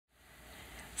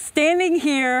standing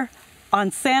here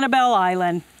on Sanibel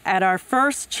Island at our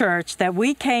first church that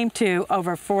we came to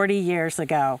over 40 years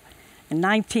ago in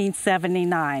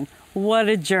 1979. What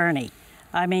a journey.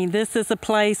 I mean, this is a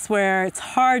place where it's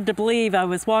hard to believe. I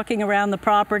was walking around the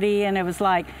property and it was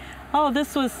like, oh,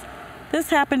 this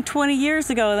happened 20 years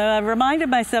ago. And I reminded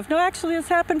myself, no, actually this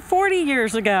happened 40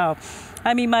 years ago.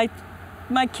 I mean,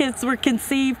 my kids were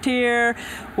conceived here.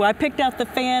 Well, I picked out the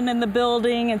fan in the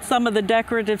building and some of the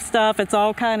decorative stuff. It's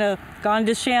all kind of gone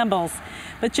to shambles.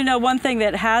 But you know, one thing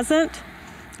that hasn't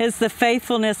is the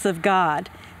faithfulness of God.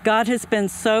 God has been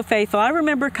so faithful. I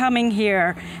remember coming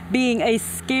here being a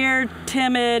scared,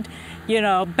 timid,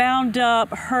 bound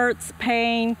up, hurts,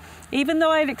 pain. Even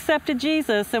though I'd accepted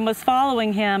Jesus and was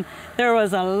following him, there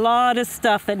was a lot of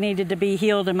stuff that needed to be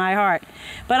healed in my heart.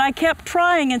 But I kept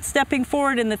trying and stepping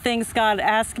forward in the things God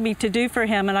asked me to do for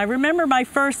him. And I remember my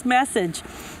first message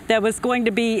that was going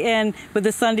to be in with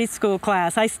the Sunday school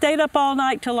class. I stayed up all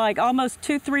night till like almost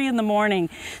 2, 3 in the morning,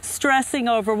 stressing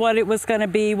over what it was going to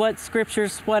be, what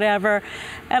scriptures, whatever.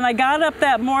 And I got up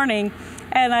that morning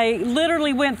and I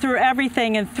literally went through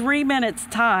everything in 3 minutes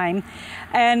time.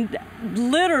 And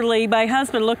literally my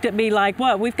husband looked at me like,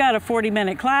 what, we've got a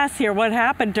 40-minute class here. What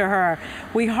happened to her?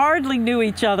 We hardly knew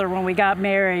each other when we got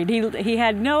married. He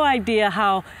had no idea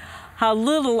how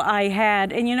little I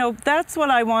had. And that's what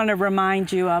I want to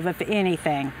remind you of, if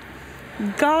anything.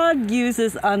 God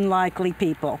uses unlikely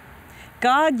people.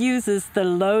 God uses the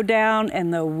low down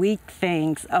and the weak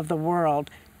things of the world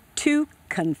to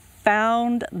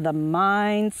confound the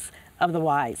minds of the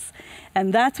wise.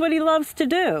 And that's what he loves to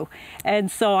do. And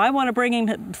so I want to bring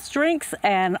him strengths,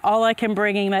 and all I can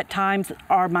bring him at times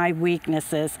are my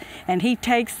weaknesses. And he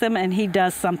takes them and he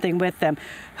does something with them.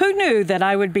 Who knew that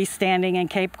I would be standing in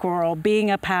Cape Coral,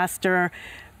 being a pastor,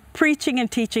 preaching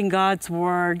and teaching God's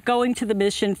word, going to the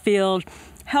mission field,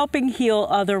 helping heal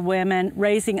other women,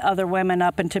 raising other women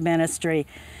up into ministry.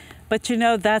 But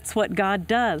that's what God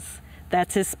does.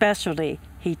 That's his specialty.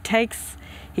 He takes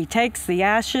the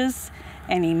ashes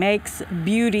and he makes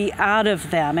beauty out of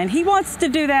them. And he wants to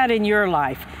do that in your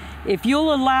life, if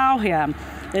you'll allow him.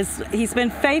 He's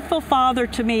been faithful father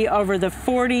to me over the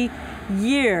 40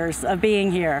 years of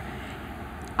being here.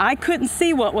 I couldn't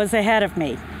see what was ahead of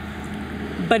me.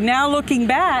 But now looking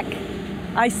back,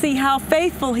 I see how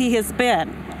faithful he has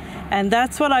been. And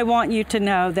that's what I want you to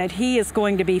know, that he is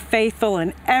going to be faithful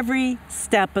in every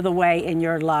step of the way in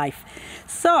your life.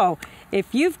 So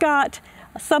if you've got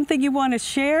something you want to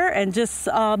share, and just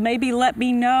maybe let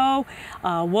me know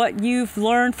what you've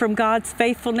learned from God's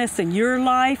faithfulness in your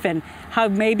life, and how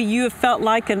maybe you have felt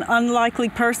like an unlikely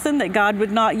person that God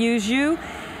would not use you,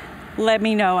 let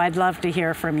me know. I'd love to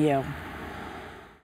hear from you.